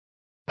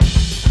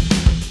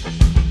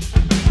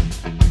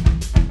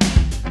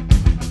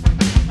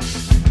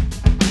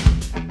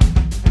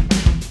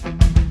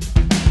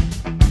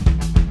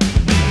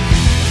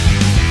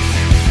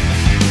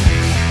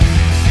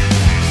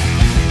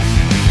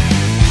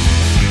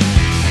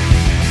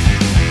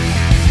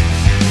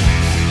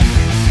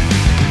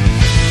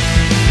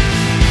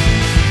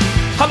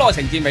愛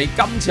情至尾，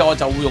今次我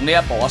就會用呢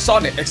一部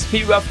Sony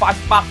Xperia 5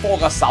 Mark IV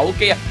嘅手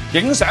機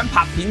影相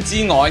拍片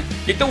之外，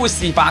亦都會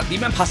示範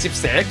點樣拍攝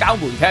社交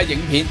媒體嘅影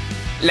片。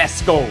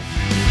Let's go！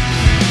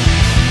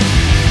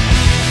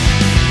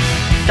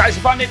 介紹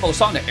翻呢部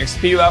Sony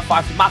Xperia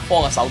 5 Mark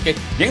IV 嘅手機，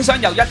影相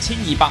有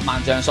1200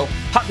萬像素，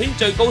拍片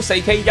最高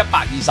 4K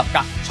 120格，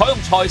採用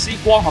蔡司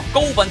光學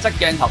高品質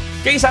鏡頭，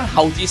機身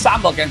後置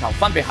3個鏡頭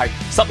分別係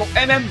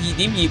 16mm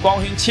 2.2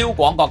光圈超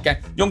廣角鏡，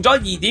用咗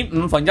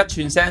 2.5/1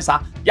寸 sensor，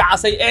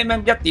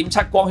 24mm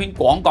 1.7光圈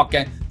廣角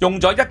鏡，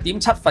用咗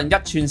 1.7/1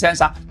寸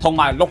sensor， 同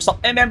埋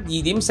 60mm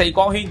 2.4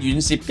光圈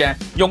遠攝鏡，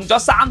用咗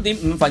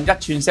 3.5/1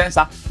寸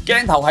sensor。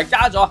鏡頭係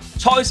加咗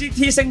蔡司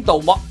T 星鍍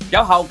膜，有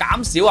效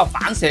減少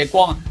反射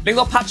光，令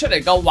到拍出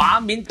嚟嘅畫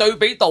面對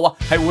比度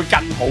係會更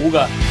好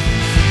㗎。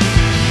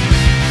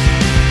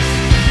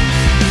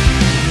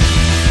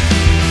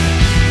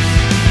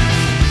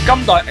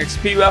今代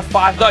Xperia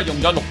 5都係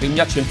用咗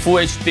 6.1 寸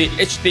Full HD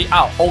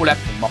HDR OLED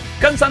屏幕，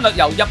更新率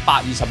有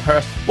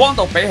120Hz， 光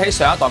度比起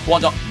上一代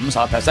光咗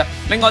 50%。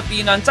另外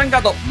電量增加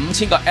到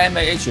5000個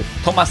mAh，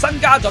 同埋新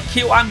加咗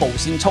QI 無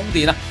線充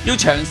電要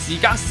長時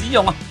間使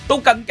用都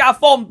更加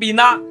方便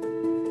啦。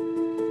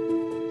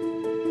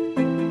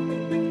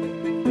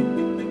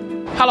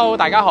Hello，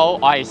 大家好，我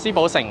係施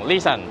寶盛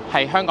Lyson，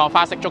 係香港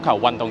花式足球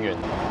運動員。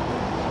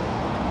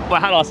喂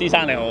 ，Hello， 施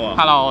生你好喎。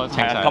Hello，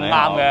 情Sir 咁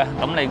啱嘅。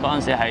咁你嗰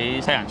陣時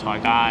喺西洋菜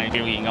街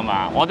表演噶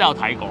嘛？我都有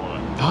睇過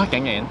嘅。嚇，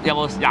竟然有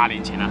冇20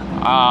年前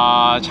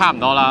啊？差唔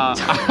多啦，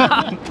差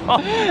唔多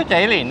幾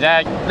年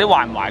啫。你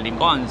懷唔懷念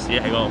嗰陣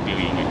時喺嗰度表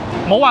演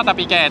嘅？冇話特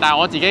別嘅，但係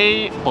我自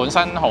己本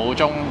身好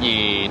中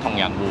意同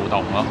人互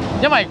動咯。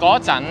因為嗰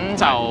陣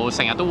就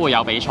成日都會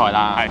有比賽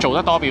啦，做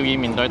得多表演，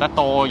面對得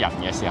多人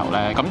嘅時候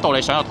咧，咁到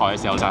你上到台嘅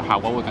時候就效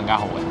果會更加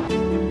好嘅。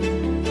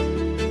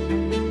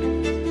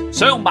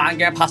想用慢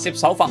嘅拍攝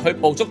手法去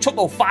捕捉速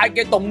度快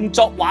嘅動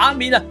作畫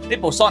面呢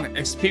部 Sony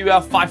Xperia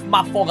 5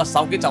 Mark IV 嘅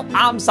手機就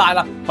啱晒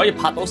啦，可以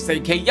拍到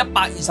 4K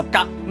 120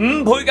格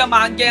5倍嘅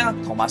慢鏡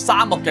同埋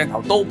3個鏡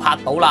頭都拍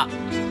到啦。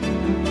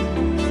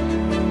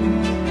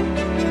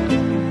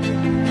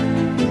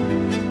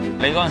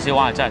你嗰陣時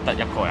玩係真係得一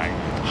個人？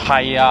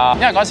係啊，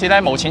因為嗰時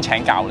咧冇錢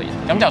請教練，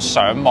咁就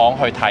上網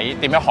去睇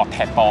點樣學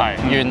踢波。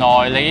原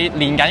來你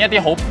練緊一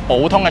啲好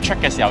普通嘅 trick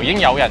嘅時候，已經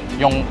有人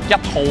用一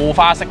套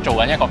花式做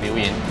緊一個表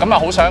演，咁啊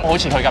好想好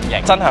似佢咁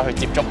型，真係去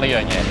接觸呢樣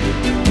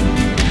嘢。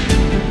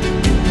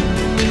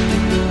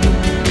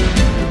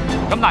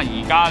咁但係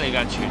而家你嘅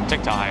全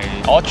職就係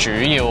我主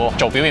要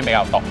做表演比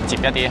較多，接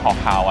一啲學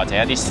校或者一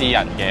啲私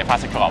人嘅花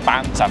式足球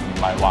班，就唔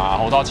係話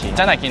好多錢。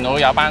真係見到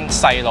有班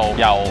細路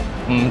由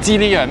唔知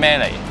呢樣咩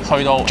嚟，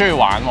去到中意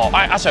玩喎。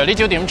阿 Sir 呢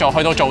招點做，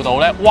去到做到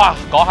咧，哇！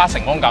嗰下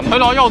成功感，佢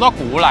攞咗好多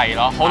鼓勵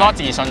咯，好多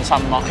自信心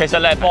咯。其實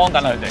你係幫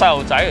緊佢哋細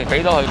路仔，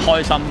俾到佢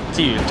開心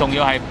之餘，仲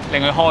要係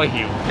令佢開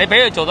竅。你俾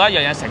佢做到一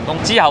樣嘢成功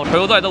之後，佢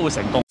好多嘢都會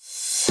成功。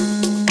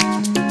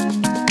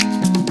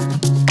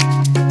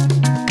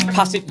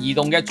拍攝移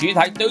動嘅主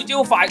體對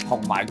焦快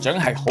同埋準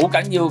係好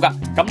緊要㗎。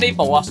咁呢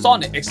部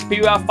Sony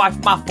Xperia 5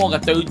 Mark IV 嘅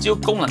對焦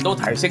功能都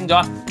提升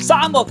咗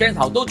，3個鏡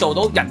頭都做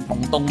到人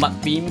同動物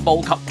面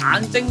部及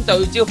眼睛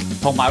對焦，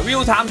同埋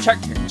real time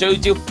tracking 追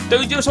焦，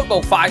對焦速度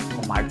快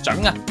同埋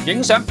準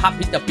影相拍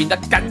片就變得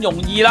更容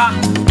易啦。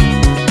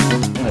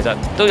其實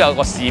都有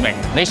個使命，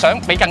你想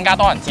俾更加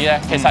多人知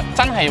咧，其實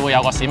真係會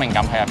有個使命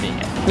感喺入邊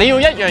嘅。你要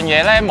一樣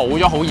嘢咧冇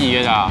咗好易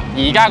嘅咋，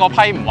而家嗰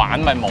批唔玩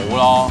咪冇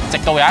咯，直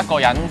到有一個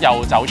人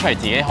又走出嚟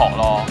自己學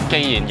咯。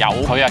既然有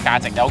佢嘅價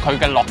值，有佢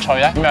嘅樂趣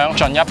咧，咁樣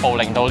進一步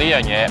令到呢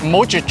樣嘢唔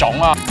好絕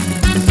種啊！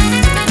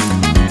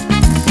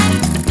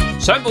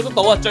想捕捉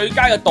到最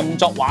佳嘅動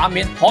作畫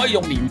面，可以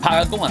用連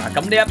拍嘅功能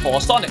咁呢一部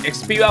Sony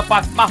Xperia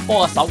 5 Mark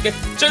IV 嘅手機，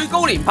最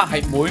高連拍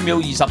係每秒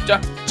20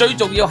張，最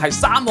重要係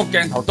3個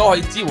鏡頭都可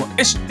以支援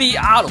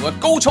HDR 嘅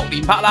高速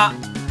連拍啦。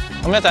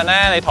咁一陣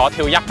咧，你同我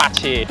跳100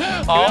次，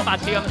跳100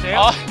次咁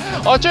少？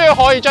我終於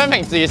可以將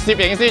平時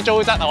攝影師糟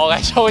質我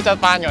嘅糟質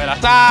翻佢啦。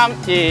3、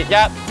2、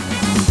1。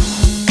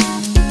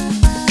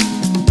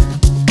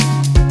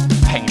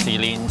平時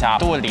練習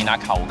都會練下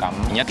球感，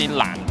練一啲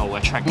難度嘅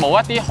trick， 冇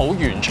一啲好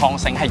原創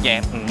性係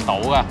贏唔到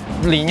噶。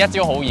練一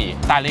招好易，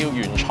但係你要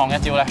原創一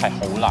招咧係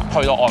好難。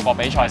去到外國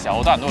比賽嘅時候，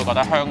好多人都會覺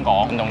得香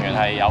港運動員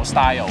係有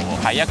style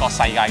喺一個世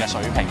界嘅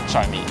水平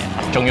上面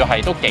嘅，仲要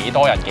係都幾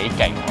多人幾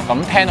勁。咁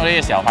聽到呢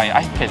個時候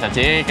係，其實自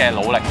己嘅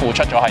努力付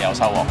出咗係有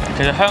收穫嘅。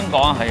其實香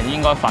港係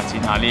應該發展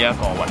下呢一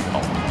個運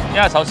動，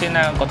因為首先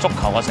咧個足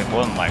球嘅成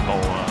本唔係高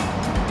啊。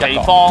地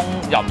方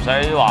又唔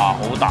使話好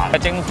大，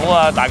政府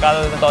大家都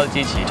多啲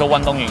支持。做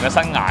運動員嘅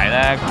生涯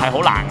咧係好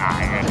難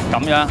捱嘅，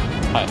咁樣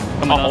係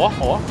咁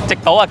好啊，直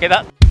到記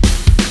得。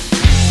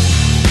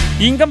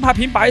現今拍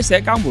片擺喺社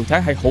交媒體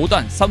係好多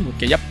人生活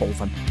嘅一部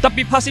分，特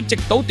別拍攝直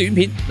島短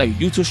片，例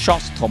如 YouTube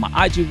Shorts 同埋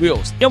IG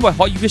Reels， 因為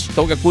可以 reach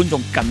到嘅觀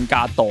眾更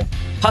加多。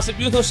拍攝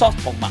YouTube Shorts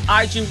同埋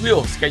IG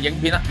Reels 嘅影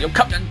片要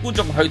吸引觀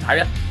眾去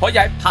睇可以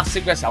喺拍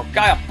攝嘅時候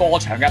加入過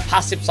場嘅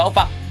拍攝手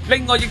法。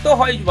另外，亦都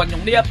可以運用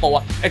呢一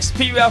部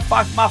Xperia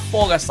 5 Mark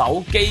IV 嘅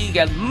手機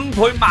嘅5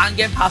倍慢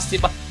鏡拍攝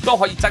都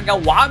可以增加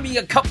畫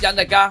面嘅吸引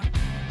力㗎。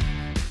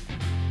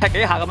踢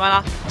幾下咁樣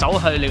啦，走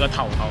去你個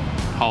頭度，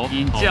好，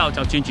然之後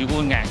就轉住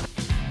觀鏡。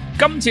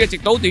今次嘅直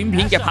島短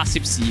片嘅拍攝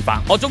示範，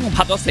我總共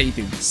拍咗4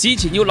段。事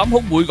前要諗好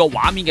每個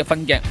畫面嘅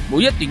分鏡，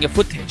每一段嘅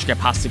footage 嘅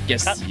拍攝嘅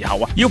時候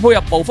要配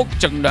合步幅，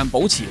盡量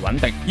保持穩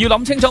定。要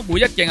諗清楚每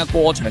一鏡嘅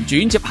過場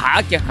轉接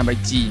下一鏡係咪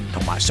自然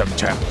同埋順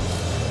暢。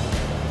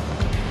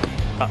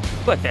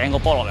不如掟個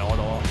波落嚟我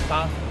度咯。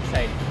3、4，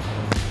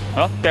係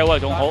咯，掉過嚟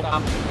仲好。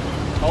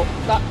好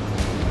得。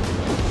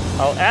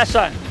好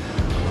 ，action。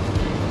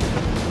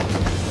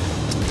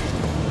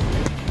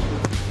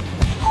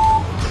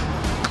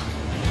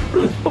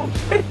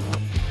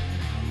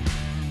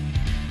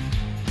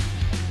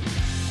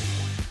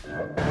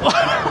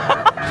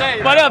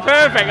喂，呢個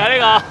perfect 啊，呢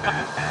個。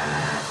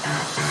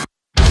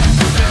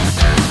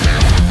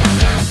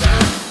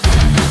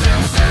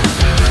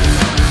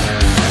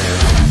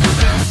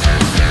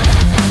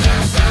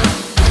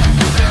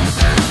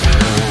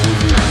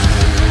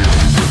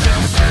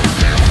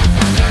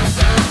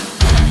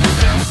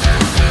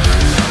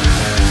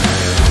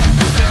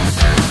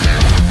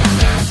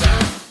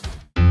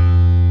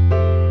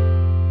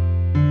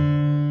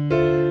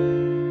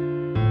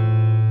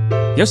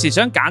有時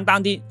想簡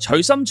單啲，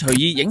隨心隨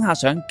意影下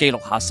相，記錄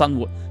下生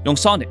活，用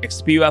Sony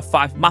Xperia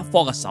 5 Mark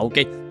IV 嘅手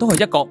機都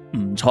係一個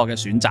唔錯嘅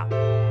選擇。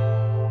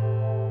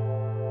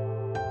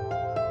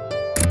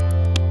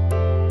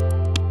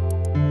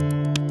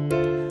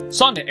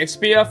Sony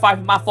Xperia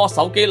 5 Mark IV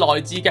手機內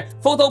置嘅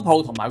Photo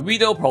Pro 同埋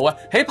Video Pro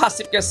喺拍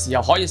攝嘅時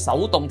候可以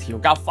手動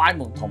調校快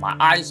門同埋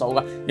ISO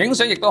嘅，影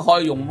相亦都可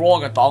以用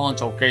RAW 嘅檔案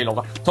做記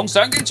錄，同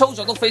相機操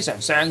作都非常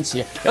相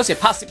似。有時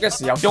拍攝嘅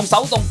時候用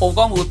手動曝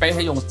光會比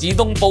起用自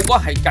動曝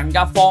光係更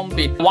加方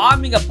便，畫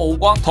面嘅曝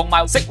光同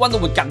埋色溫都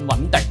會更穩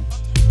定。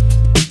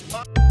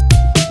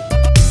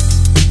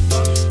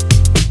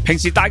平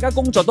時大家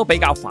工作都比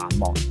較繁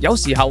忙，有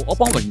時候我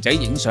幫榮仔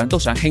影相都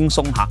想輕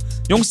鬆下，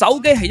用手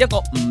機係一個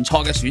唔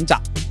錯嘅選擇。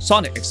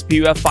Sony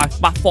Xperia 5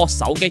 Mark IV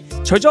手機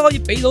除咗可以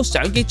俾到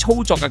相機操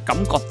作嘅感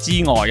覺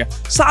之外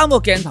，3個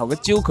鏡頭嘅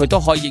焦距都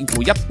可以應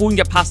付一般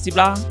嘅拍攝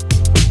啦。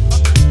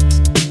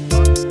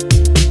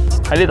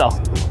喺呢度，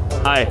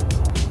係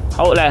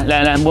好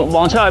靚，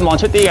望出去望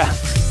出啲嘅。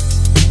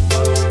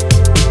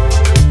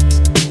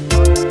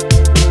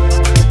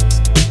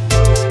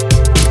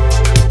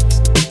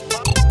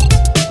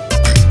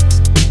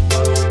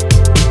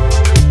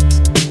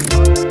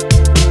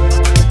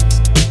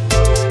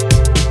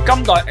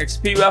今代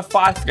Xperia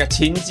 5嘅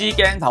前置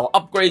鏡頭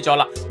upgrade 咗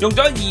啦，用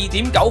咗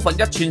2.9分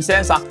1寸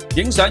sensor，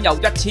 影相有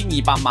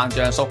1200萬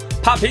像素，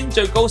拍片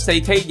最高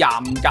 4K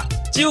 25格，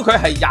焦距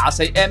係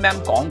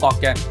24mm 廣角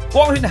鏡，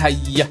光圈係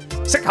2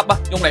適合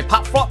用嚟拍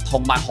vlog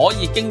同埋可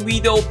以經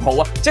Video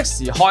Pro 即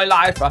時開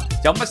live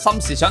有乜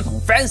心事想同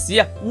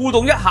fans 互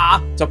動一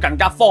下就更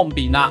加方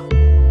便啦。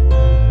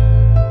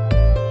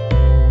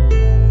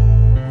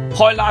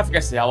開 live 嘅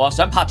時候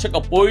想拍出個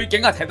背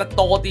景睇得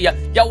多啲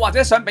又或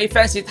者想俾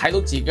fans 睇到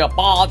自己嘅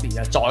body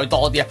再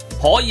多啲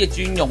可以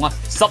轉用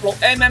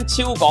16mm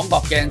超廣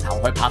角鏡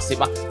頭去拍攝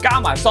加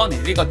埋 Sony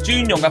呢個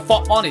專用嘅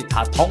Ford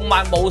Monitor 同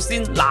埋無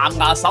線藍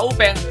牙手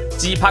柄，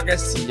自拍嘅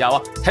時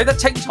候睇得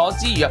清楚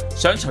之餘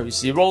想隨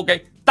時 roll 機，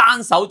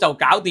單手就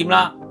搞掂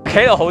啦。企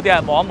喺度好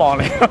啲望一望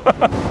你。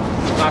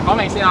嗱，講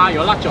明先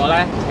如果甩咗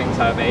咧，情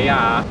Sir俾3、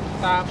2。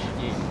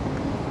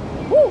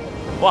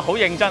哇，好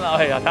認真啊！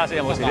睇下先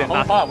有冇事先。可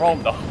能 roll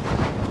唔到。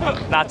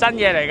嗱，真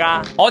嘢嚟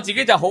㗎。我自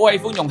己就好喜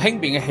歡用輕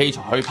便嘅器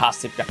材去拍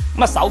攝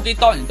嘅，手機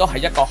當然都係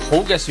一個好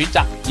嘅選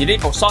擇。而呢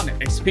部 Sony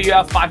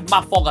Xperia 5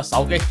 Mark IV 嘅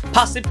手機，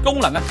拍攝功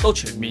能都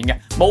全面嘅，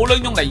無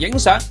論用嚟影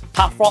相、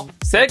拍 vlog、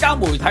社交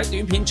媒體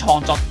短片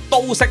創作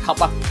都適合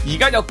而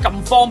家有咁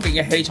方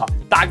便嘅器材，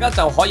大家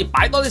就可以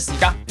擺多啲時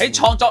間喺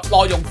創作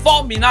內容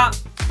方面啦。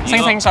惺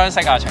惺相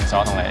惜情Sir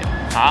我同你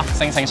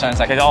惺惺相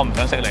惜。其實我唔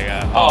想識你嘅，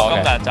不過今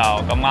日就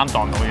咁啱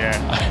撞到啫。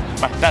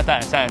唔係，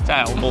真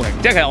係好高興。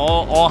即係其實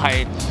我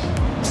係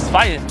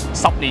反而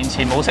10年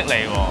前冇識你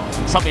喎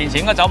，10年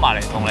前應該走埋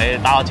嚟同你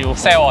打個招呼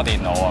 ，sell 我電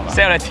腦係嘛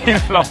 ？sell 你電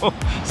腦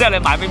，sell 你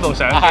買邊部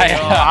相機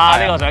咯？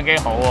呢個相機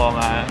好咁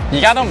樣。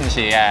而家都唔遲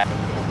嘅。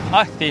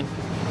掂。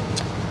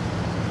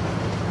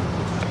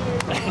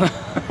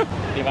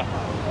點啊？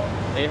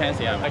你啲 fans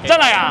真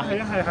係啊！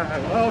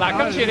嗱，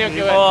今次你要叫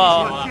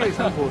佢知你辛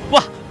苦。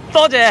哇，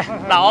多謝！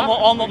嗱，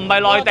我唔係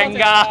內定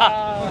㗎。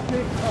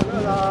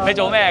你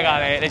做咩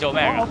㗎？你做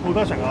咩㗎？好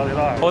多場我哋都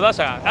係。好多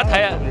場，一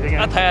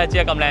睇就知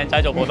咁靚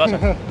仔做好多場，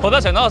好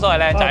多場都我所謂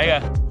靚仔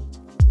嘅。